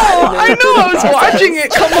 I know. I was watching it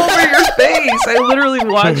come over your face. I literally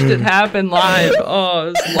watched it happen live. Oh,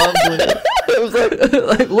 it was lovely. It was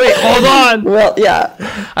like, wait, hold on. Well, yeah.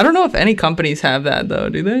 I don't know if any companies have that though.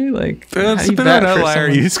 Do they? Like, it's been an outlier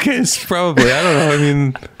use case, probably. I don't know. I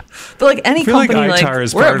mean, but like any company, like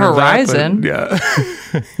we're at Verizon.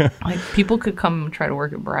 Yeah. Like people could come try to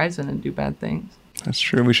work at Verizon and do bad things. That's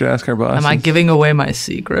true. We should ask our boss. Am I giving away my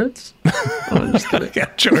secrets? I'm just kidding. Yeah,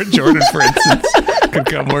 Jordan, for instance, could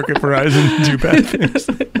come work at Verizon and do bad things.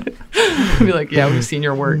 Be like, yeah, we've seen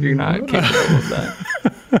your work. You're not capable of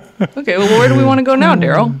that. Okay, well, where do we want to go now,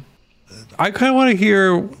 Daryl? I kind of want to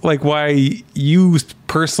hear like why you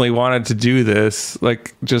personally wanted to do this,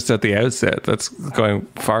 like just at the outset. That's going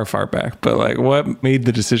far, far back. But like, what made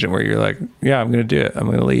the decision where you're like, yeah, I'm going to do it. I'm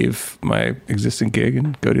going to leave my existing gig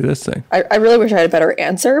and go do this thing. I really wish I had a better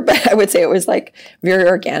answer, but I would say it was like very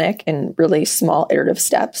organic and really small iterative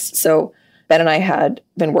steps. So Ben and I had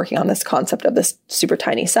been working on this concept of this super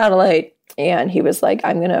tiny satellite, and he was like,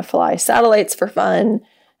 I'm going to fly satellites for fun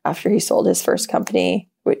after he sold his first company,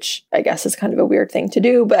 which I guess is kind of a weird thing to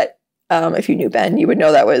do, but if you knew Ben, you would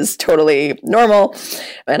know that was totally normal.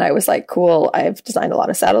 And I was like, cool, I've designed a lot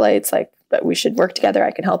of satellites, like, but we should work together,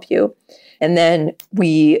 I can help you. And then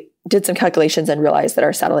we did some calculations and realized that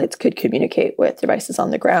our satellites could communicate with devices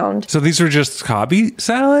on the ground. So these were just hobby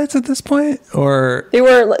satellites at this point, or they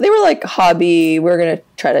were like hobby. We're going to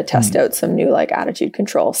try to test out some new like attitude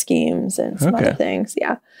control schemes and some other things.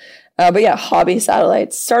 Yeah. But yeah, hobby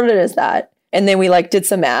satellites started as that. And then we like did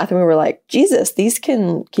some math and we were like, Jesus, these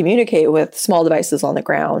can communicate with small devices on the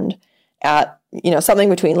ground at, something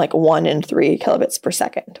between like 1 and 3 kilobits per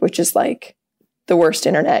second, which is like the worst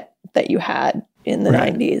internet that you had in the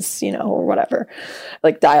 90s, or whatever,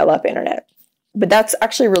 like dial-up internet. But that's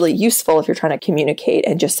actually really useful if you're trying to communicate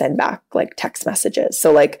and just send back like text messages.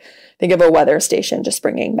 So like think of a weather station just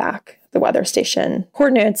bringing back the weather station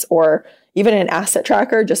coordinates, or even an asset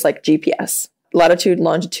tracker, just like GPS, latitude,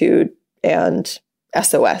 longitude, and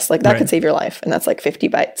SOS. Like that could save your life. And that's like 50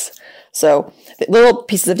 bytes. So little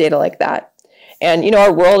pieces of data like that. And,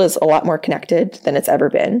 our world is a lot more connected than it's ever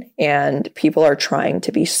been. And people are trying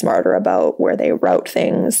to be smarter about where they route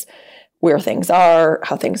things, where things are,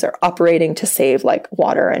 how things are operating to save like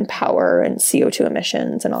water and power and CO2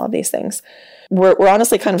 emissions and all of these things. We're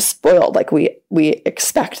honestly kind of spoiled. Like we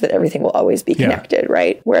expect that everything will always be connected,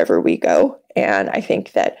 right? Wherever we go. And I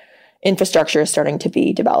think that infrastructure is starting to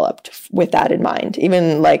be developed with that in mind.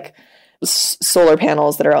 Even like solar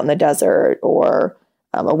panels that are out in the desert, or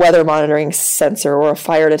a weather monitoring sensor, or a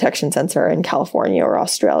fire detection sensor in California or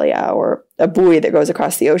Australia, or a buoy that goes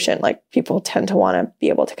across the ocean. Like people tend to want to be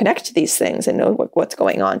able to connect to these things and know what's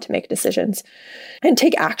going on to make decisions and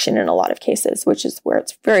take action in a lot of cases, which is where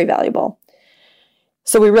it's very valuable.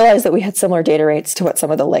 So we realized that we had similar data rates to what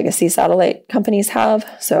some of the legacy satellite companies have.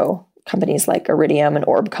 So companies like Iridium and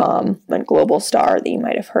Orbcomm and Globalstar that you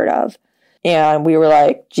might have heard of. And we were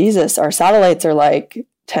like, Jesus, our satellites are like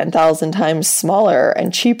 10,000 times smaller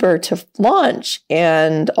and cheaper to launch.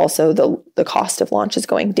 And also the cost of launch is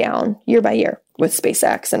going down year by year with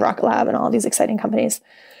SpaceX and Rocket Lab and all these exciting companies.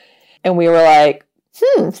 And we were like,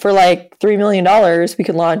 for like $3 million, we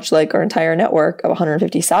could launch like our entire network of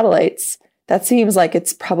 150 satellites. That seems like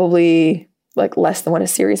it's probably like less than what a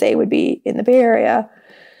Series A would be in the Bay Area.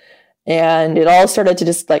 And it all started to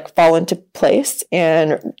just like fall into place,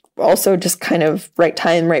 and also just kind of right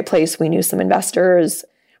time, right place. We knew some investors.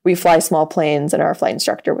 We fly small planes, and our flight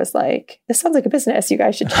instructor was like, this sounds like a business. You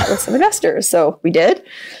guys should chat with some investors. So we did.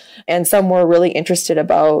 And some were really interested in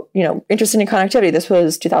connectivity. This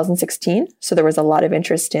was 2016. So there was a lot of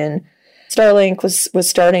interest in Starlink was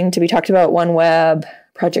starting to be talked about, OneWeb,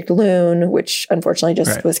 Project Loon, which unfortunately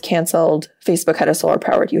just was canceled. Facebook had a solar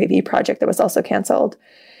powered UAV project that was also canceled.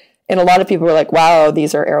 And a lot of people were like, wow,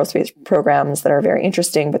 these are aerospace programs that are very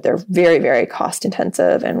interesting, but they're very, very cost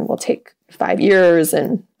intensive and will take 5 years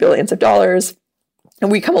and billions of dollars.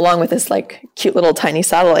 And we come along with this like cute little tiny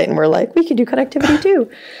satellite, and we're like, we can do connectivity too.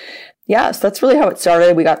 Yeah, so that's really how it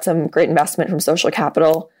started. We got some great investment from Social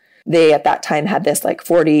Capital. They at that time had this like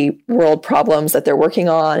 40 world problems that they're working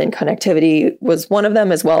on, and connectivity was one of them,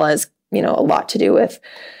 as well as, a lot to do with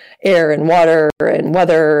air and water and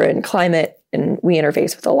weather and climate. And we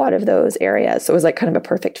interface with a lot of those areas. So it was like kind of a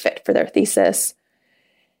perfect fit for their thesis.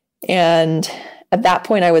 And at that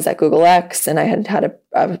point, I was at Google X, and I had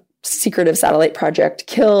a secretive satellite project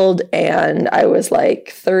killed. And I was like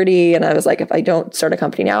 30, and I was like, if I don't start a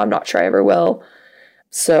company now, I'm not sure I ever will.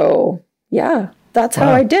 So yeah, that's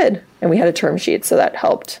how I did. And we had a term sheet, so that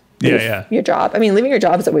helped leave your job. I mean, leaving your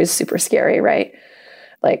job is always super scary, right?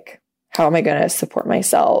 Like, how am I going to support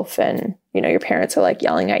myself? And, your parents are like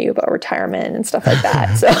yelling at you about retirement and stuff like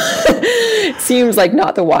that. So it seems like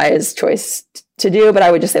not the wise choice to do, but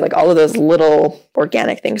I would just say like all of those little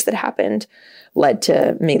organic things that happened led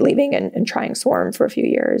to me leaving and trying Swarm for a few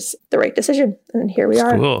years. The right decision. And here we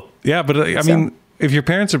are. Cool. Yeah. But I mean, if your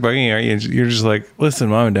parents are bugging you, you're just like, listen,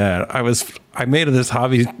 Mom and Dad, I made this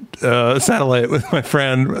hobby satellite with my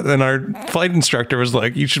friend, and our flight instructor was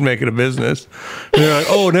like, you should make it a business. And they're like,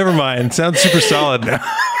 oh, never mind. Sounds super solid now.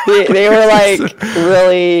 They were like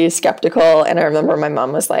really skeptical. And I remember my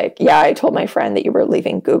mom was like, yeah, I told my friend that you were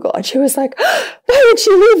leaving Google. And she was like, why would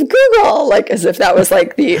she leave Google? Like as if that was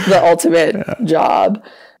like the ultimate job.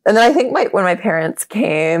 And then I think when my parents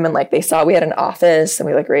came and like they saw we had an office, and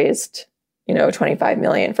we like raised, $25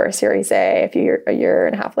 million for a Series A a year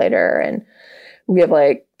and a half later. And we have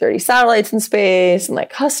like 30 satellites in space and like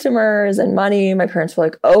customers and money. My parents were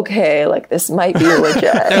like, okay, like this might be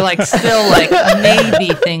legit. They're like, still like,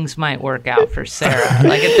 maybe things might work out for Sarah.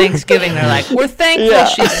 Like at Thanksgiving, they're like, we're thankful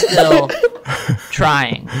she's still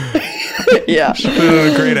trying. Yeah.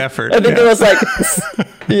 Great effort. I think there was like,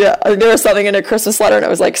 I think there was something in a Christmas letter, and it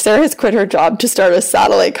was like, Sarah has quit her job to start a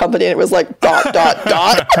satellite company. And it was like, ...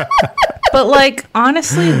 But like,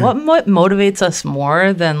 honestly, what motivates us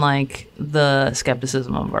more than like the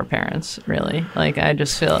skepticism of our parents, really? Like, I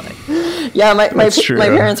just feel like, yeah, my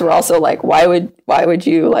parents were also like, why would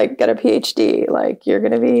you like get a PhD? Like, you're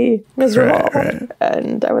going to be miserable. Right.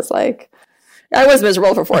 And I was like, I was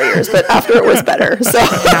miserable for 4 years, but after it was better. So now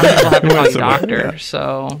people have to call you doctor.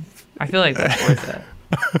 So I feel like that's worth it.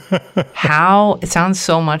 It sounds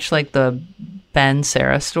so much like the Ben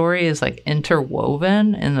Sarah story is like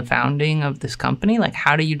interwoven in the founding of this company. Like,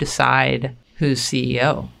 how do you decide who's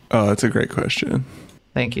CEO? Oh, that's a great question.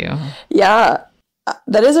 Thank you. Yeah,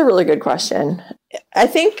 that is a really good question. I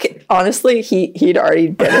think honestly, he'd already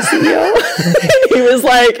been a CEO. he was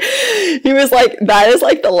like, that is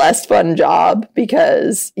like the less fun job,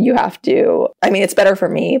 because you have to, I mean, it's better for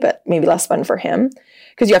me, but maybe less fun for him,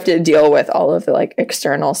 because you have to deal with all of the like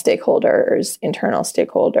external stakeholders, internal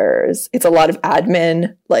stakeholders. It's a lot of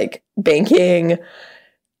admin, like banking,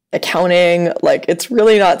 accounting. Like, it's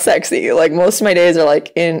really not sexy. Like, most of my days are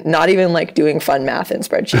like in not even like doing fun math in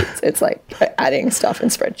spreadsheets. It's like adding stuff in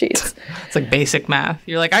spreadsheets. It's like basic math.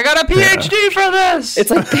 You're like, I got a PhD for this. It's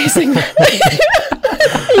like basic math.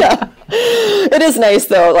 Yeah. It is nice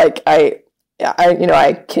though. Like I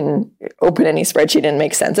can open any spreadsheet and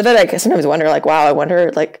make sense of it. I sometimes wonder like, wow, I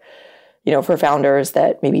wonder like, for founders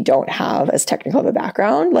that maybe don't have as technical of a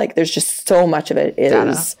background, like there's just so much of it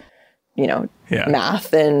is,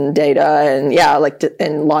 math and data and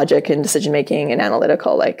and logic and decision making and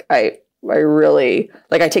analytical. Like I really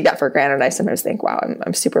like I take that for granted. I sometimes think, wow,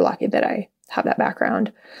 I'm super lucky that I have that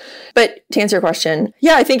background. But to answer your question,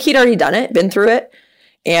 yeah, I think he'd already done it, been through it,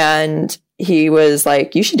 and he was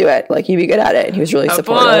like, you should do it. Like, you'd be good at it. And he was really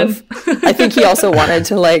supportive. I think he also wanted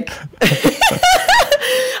to like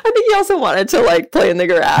play in the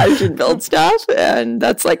garage and build stuff, and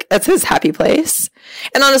that's his happy place.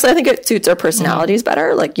 And honestly, I think it suits our personalities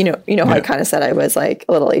better. Like, how I kind of said I was like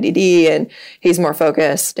a little ADD, and he's more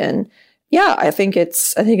focused. And yeah, I think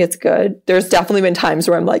it's good. There's definitely been times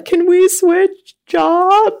where I'm like, can we switch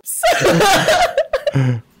jobs?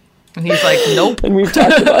 And he's like, nope. And we've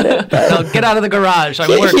talked about it. No, get out of the garage. I'm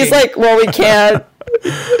working. He's like, well, we can't.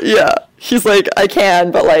 Yeah. He's like, I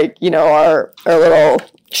can, but like, our little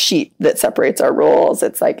sheet that separates our roles,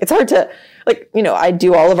 it's like, it's hard to, like, I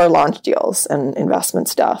do all of our launch deals and investment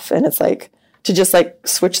stuff. And it's like, to just like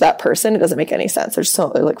switch that person, it doesn't make any sense. There's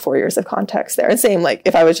like 4 years of context there. And same, like,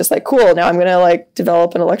 if I was just like, cool, now I'm going to like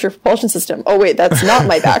develop an electric propulsion system. Oh, wait, that's not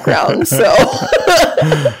my background. So.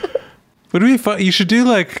 Would it be fun? You should do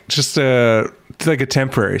like just a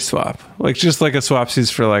temporary swap, like just like a swapsies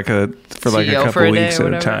for like a couple weeks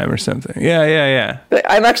at a time or something. Yeah. But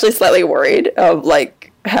I'm actually slightly worried of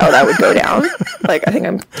like how that would go down. Like, I think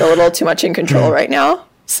I'm a little too much in control right now.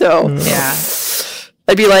 So yeah,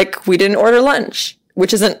 I'd be like, we didn't order lunch,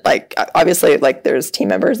 which isn't like, obviously like there's team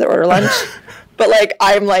members that order lunch, but like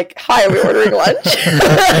I'm like, hi, are we ordering lunch?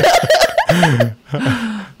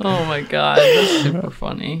 Oh my God, that's super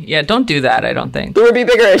funny. Yeah, don't do that, I don't think. There would be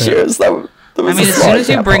bigger issues. I mean, as soon as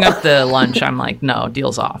you bring up the lunch, I'm like, no,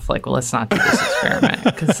 deal's off. Like, well, let's not do this experiment,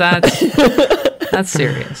 because that's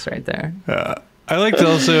serious right there. I like to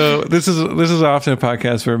also, this is often a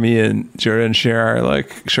podcast where me and Jordan share our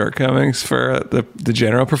like shortcomings for the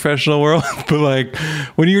general professional world. But like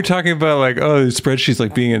when you were talking about like, oh, spreadsheets,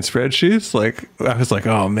 like being in spreadsheets, like I was like,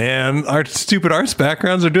 oh man, our stupid arts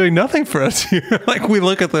backgrounds are doing nothing for us here. Like, we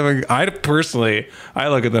look at them and I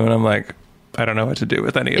look at them and I'm like, I don't know what to do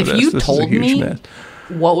with any of this. If you this told is a huge me mess.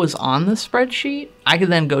 What was on the spreadsheet, I could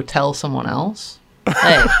then go tell someone else,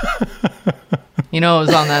 hey, you know what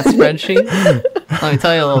was on that spreadsheet? Let me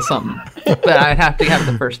tell you a little something. But I'd have to have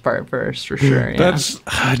the first part first, for sure. Yeah.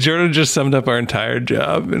 Jordan just summed up our entire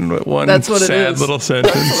job in one sad little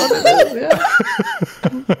sentence. That's what it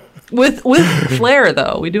is, yeah. With flair,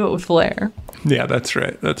 though. We do it with flair. Yeah, that's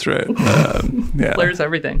right. Yeah. Flair's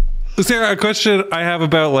everything. Sarah, a question I have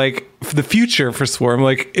about like the future for Swarm.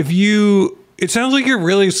 Like, it sounds like you're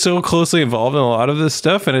really so closely involved in a lot of this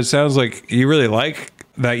stuff, and it sounds like you really like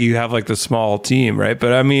that you have like the small team, right?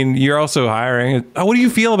 But I mean, you're also hiring. What do you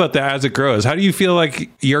feel about that as it grows? How do you feel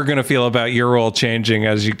like you're going to feel about your role changing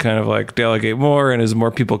as you kind of like delegate more and as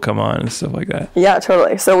more people come on and stuff like that? Yeah,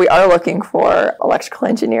 totally. So we are looking for electrical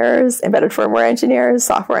engineers, embedded firmware engineers,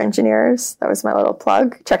 software engineers. That was my little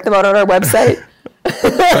plug. Check them out on our website.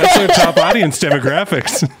 That's our top audience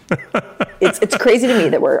demographics. It's crazy to me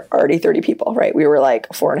that we're already 30 people, right? We were like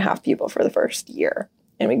 4.5 people for the first year,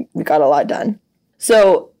 and we got a lot done.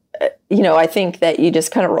 So, I think that you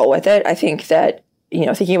just kind of roll with it. I think that,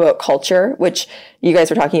 thinking about culture, which you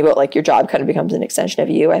guys were talking about, like your job kind of becomes an extension of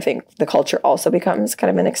you. I think the culture also becomes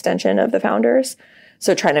kind of an extension of the founders.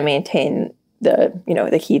 So trying to maintain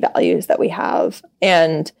the key values that we have.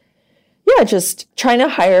 And yeah, just trying to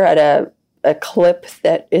hire at a clip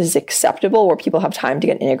that is acceptable where people have time to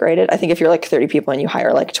get integrated. I think if you're like 30 people and you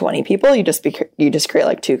hire like 20 people, you just create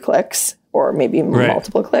like 2 clicks or maybe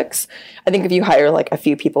multiple clicks. I think if you hire like a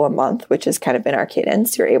few people a month, which has kind of been our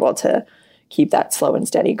cadence, you're able to keep that slow and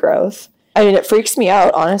steady growth. I mean, it freaks me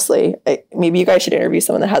out, honestly. Maybe you guys should interview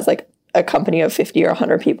someone that has like a company of 50 or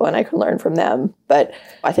 100 people and I can learn from them. But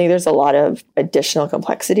I think there's a lot of additional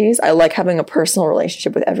complexities. I like having a personal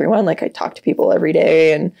relationship with everyone. Like, I talk to people every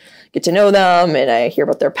day and get to know them, and I hear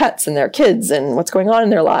about their pets and their kids and what's going on in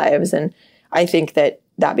their lives. And I think that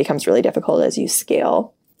becomes really difficult as you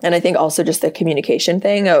scale. And I think also just the communication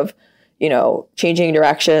thing of, changing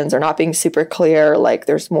directions or not being super clear, like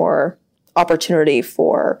there's more opportunity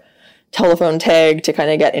for telephone tag to kind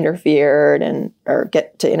of get interfered or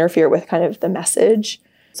get to interfere with kind of the message.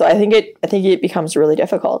 So I think it becomes really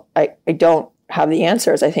difficult. I don't have the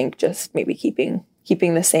answers. I think just maybe keeping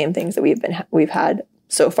the same things that we've had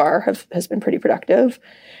so far has been pretty productive.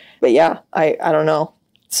 But yeah, I don't know.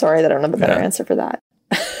 Sorry that I don't have a better answer for that.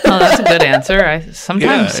 No, that's a good answer. I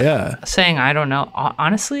sometimes saying I don't know.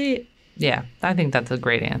 Honestly, yeah, I think that's a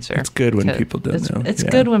great answer. It's good when people don't know. It's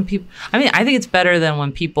good when people. I mean, I think it's better than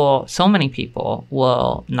when so many people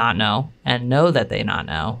will not know and know that they not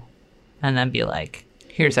know, and then be like,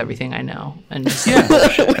 "Here's everything I know," and just and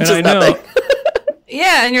I know.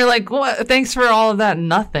 Yeah, and you're like, what? Thanks for all of that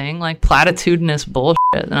nothing, like platitudinous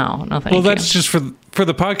bullshit. No, thank you. Well, that's just for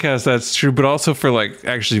the podcast, that's true, but also for like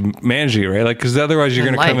actually managing, right? Like, because otherwise you're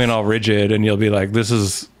going to come in all rigid and you'll be like, this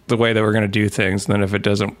is the way that we're going to do things. And then if it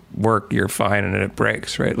doesn't work, you're fine and it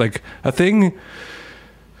breaks, right? Like a thing,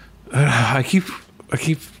 I keep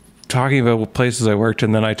talking about places I worked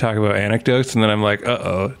and then I talk about anecdotes and then I'm like,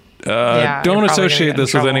 don't associate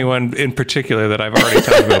this with anyone in particular that I've already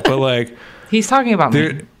talked about, but like, he's talking about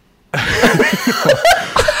me.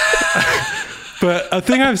 But a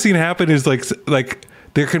thing I've seen happen is like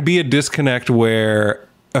there can be a disconnect where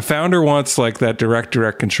a founder wants like that direct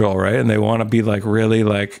control, right? And they want to be like really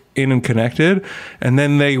like in and connected, and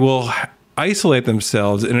then they will isolate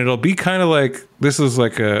themselves, and it'll be kind of like this is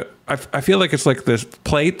like I feel like it's like this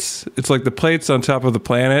plates. It's like the plates on top of the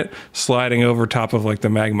planet sliding over top of like the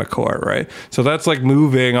magma core, right? So that's like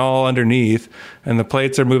moving all underneath, and the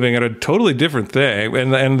plates are moving at a totally different thing,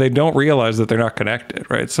 and they don't realize that they're not connected,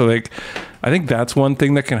 right? So like, I think that's one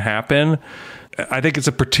thing that can happen. I think it's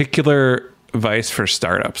a particular vice for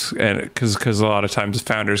startups, and because a lot of times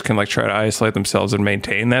founders can like try to isolate themselves and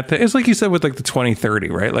maintain that thing. It's like you said with like the 2030,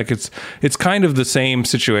 right? Like it's kind of the same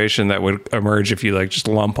situation that would emerge if you like just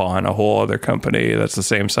lump on a whole other company that's the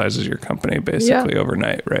same size as your company basically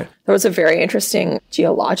overnight, right? That was a very interesting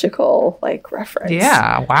geological like reference.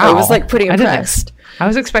 Yeah, wow. I was like pretty impressed. I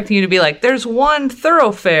was expecting you to be like, there's one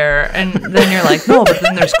thoroughfare, and then you're like, no, but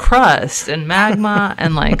then there's crust and magma,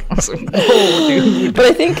 and like, I was like, whoa, dude. But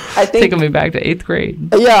I think taking me back to 8th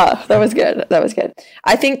grade. Yeah, that was good.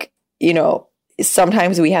 I think,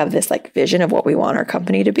 sometimes we have this like vision of what we want our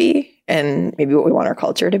company to be, and maybe what we want our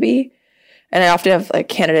culture to be. And I often have like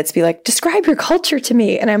candidates be like, describe your culture to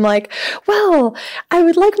me. And I'm like, well, I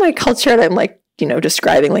would like my culture. And I'm like,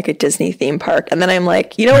 describing like a Disney theme park. And then I'm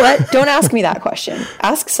like, you know what? Don't ask me that question.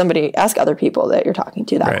 Ask other people that you're talking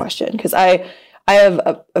to that question. Because I have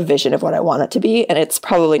a vision of what I want it to be, and it's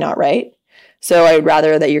probably not right. So I'd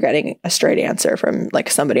rather that you're getting a straight answer from like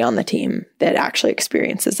somebody on the team that actually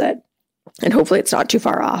experiences it. And hopefully it's not too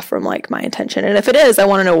far off from like my intention. And if it is, I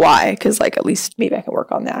want to know why, because like at least maybe I can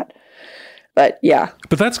work on that. But yeah.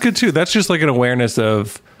 But that's good too. That's just like an awareness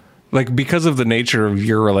of like, because of the nature of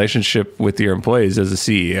your relationship with your employees as a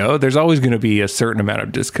CEO, there's always going to be a certain amount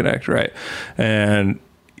of disconnect, right? And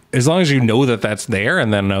as long as you know that that's there,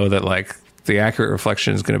 and then know that like the accurate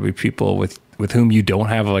reflection is going to be people with whom you don't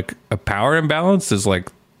have like a power imbalance, is like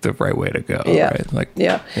the right way to go. Yeah. Right? Like,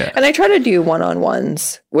 yeah. And I try to do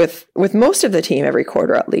one-on-ones with most of the team every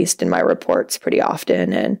quarter, at least in my reports pretty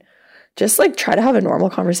often. And just like try to have a normal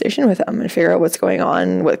conversation with them and figure out what's going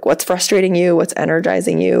on, what's frustrating you, what's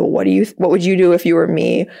energizing you, what would you do if you were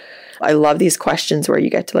me? I love these questions where you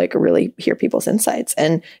get to like really hear people's insights,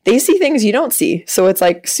 and they see things you don't see. So it's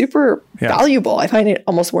like super valuable. I find it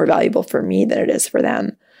almost more valuable for me than it is for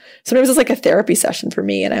them. Sometimes it's like a therapy session for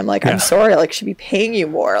me, and I'm like, I'm sorry, I like should be paying you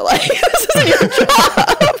more. Like, this isn't your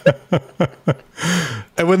job.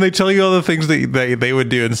 And when they tell you all the things that they would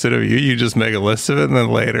do instead of you just make a list of it, and then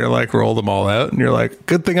later like roll them all out, and you're like,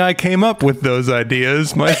 good thing I came up with those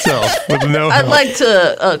ideas myself with no help. I'd like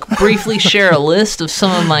to briefly share a list of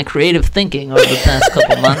some of my creative thinking over the past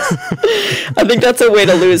couple months. I think that's a way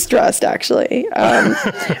to lose trust, actually.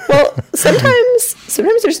 Well, sometimes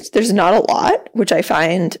there's not a lot, which I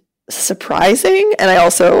find surprising, and I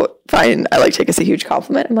also find I like take as a huge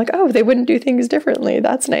compliment. I'm like, oh, they wouldn't do things differently.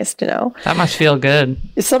 That's nice to know. That must feel good.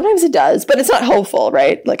 Sometimes it does, but it's not hopeful,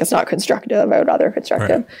 right? Like it's not constructive. I would rather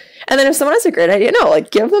constructive. Right. And then if someone has a great idea, no,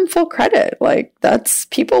 like give them full credit. Like that's,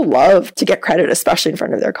 people love to get credit, especially in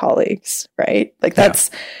front of their colleagues, right? Like that's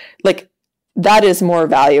like, that is more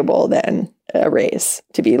valuable than a raise,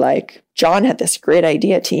 to be like, John had this great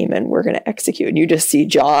idea, team, and we're going to execute. And you just see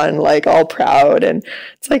John like all proud, and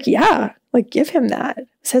it's like, yeah, like give him that.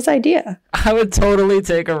 It's his idea. I would totally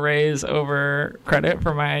take a raise over credit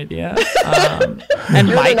for my idea. And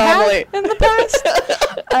might have in the past.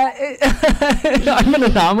 I'm an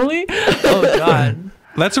anomaly. Oh God.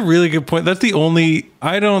 That's a really good point. That's the only.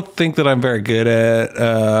 I don't think that I'm very good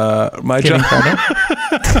at my Giving job. credit.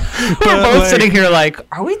 We're both sitting here like,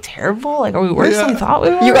 are we terrible? Like, are we worse than we thought we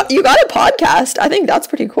were? You got a podcast. I think that's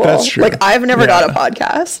pretty cool. That's true. Like, I've never got a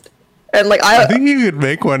podcast. And like I think you could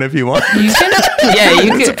make one if you want. You can, yeah,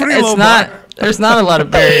 you can. pretty low It's not. There's not a lot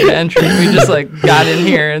of barrier to entry. We just like got in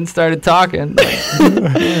here and started talking.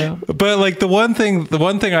 But like the one thing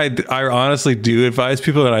I honestly do advise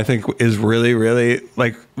people that I think is really, really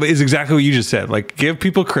like is exactly what you just said. Like, give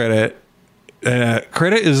people credit.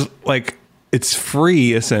 Credit is like, it's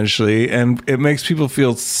free essentially, and it makes people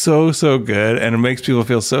feel so good, and it makes people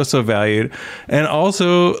feel so valued. And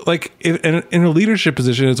also, like, in a leadership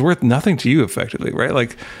position, it's worth nothing to you effectively, right?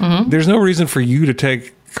 Like, there's no reason for you to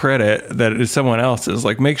take credit that is someone else's.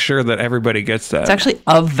 Like, make sure that everybody gets that. It's actually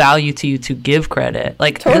of value to you to give credit.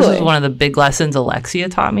 Like, This is one of the big lessons Alexia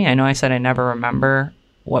taught me. I know I said I never remember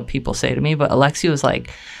what people say to me, but Alexia was like,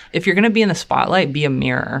 if you're going to be in the spotlight, be a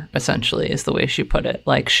mirror, essentially, is the way she put it.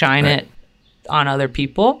 Like, shine it on other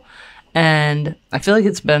people. And I feel like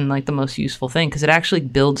it's been like the most useful thing, because it actually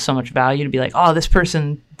builds so much value to be like, oh, this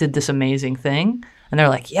person did this amazing thing. And they're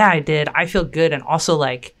like, yeah, I did. I feel good. And also,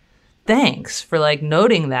 like, thanks for like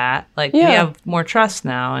noting that. Like, we have more trust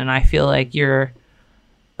now, and I feel like you're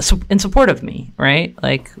in support of me, right?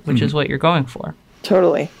 Like, which is what you're going for.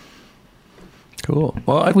 Totally. Cool.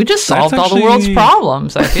 Well, we just solved all the world's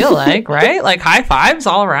problems, I feel like, right? Like, high fives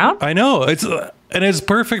all around. I know. It's a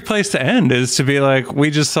perfect place to end, is to be like, we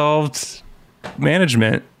just solved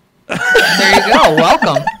management. There you go.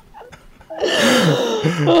 Welcome.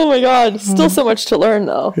 Oh my God. Still so much to learn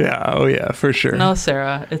though. Yeah. Oh yeah, for sure. No,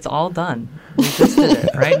 Sarah, it's all done. We just did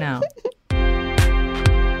it right now.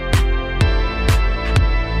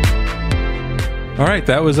 All right,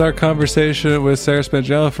 that was our conversation with Sarah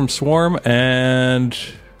Spangelo from Swarm. And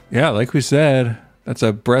yeah, like we said, that's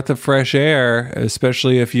a breath of fresh air,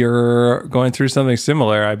 especially if you're going through something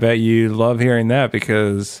similar. I bet you love hearing that,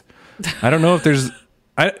 because I don't know if there's...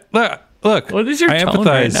 Look. What is your I tone empathize.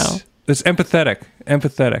 right now? It's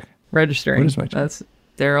empathetic. Registering. What is my tone? That's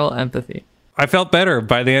Daryl empathy. I felt better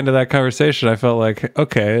by the end of that conversation. I felt like,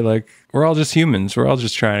 okay, like, we're all just humans. We're all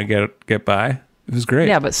just trying to get by. It was great.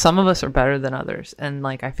 Yeah, but some of us are better than others. And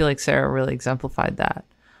like, I feel like Sarah really exemplified that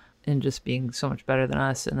in just being so much better than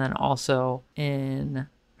us. And then also in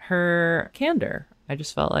her candor. I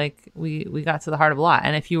just felt like we got to the heart of a lot.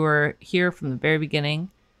 And if you were here from the very beginning,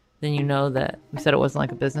 then you know that we said it wasn't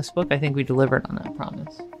like a business book. I think we delivered on that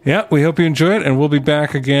promise. Yeah, we hope you enjoy it. And we'll be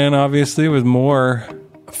back again, obviously, with more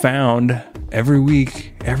Found every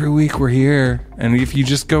week. Every week we're here. And if you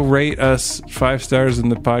just go rate us 5 stars in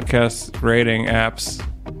the podcast rating apps,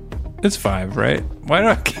 it's 5, right? Why do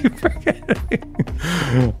I keep forgetting?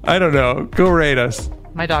 I don't know. Go rate us.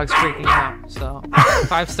 My dog's freaking out, so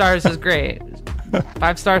 5 stars is great.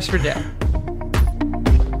 5 stars for Dick.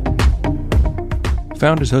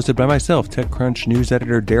 Found is hosted by myself, TechCrunch news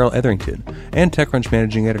editor Daryl Etherington, and TechCrunch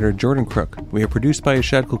managing editor Jordan Crook. We are produced by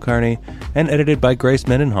Ishad Kulkarni and edited by Grace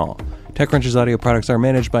Mendenhall. TechCrunch's audio products are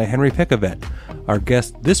managed by Henry Pickavet. Our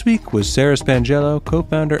guest this week was Sarah Spangelo,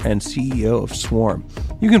 co-founder and CEO of Swarm.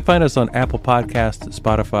 You can find us on Apple Podcasts,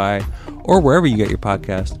 Spotify, or wherever you get your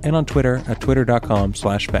podcasts, and on Twitter at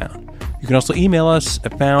twitter.com/found. You can also email us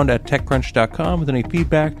at found@techcrunch.com with any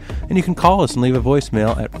feedback, and you can call us and leave a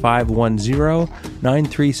voicemail at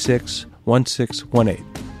 510-936-1618.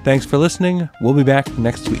 Thanks for listening. We'll be back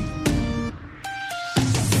next week.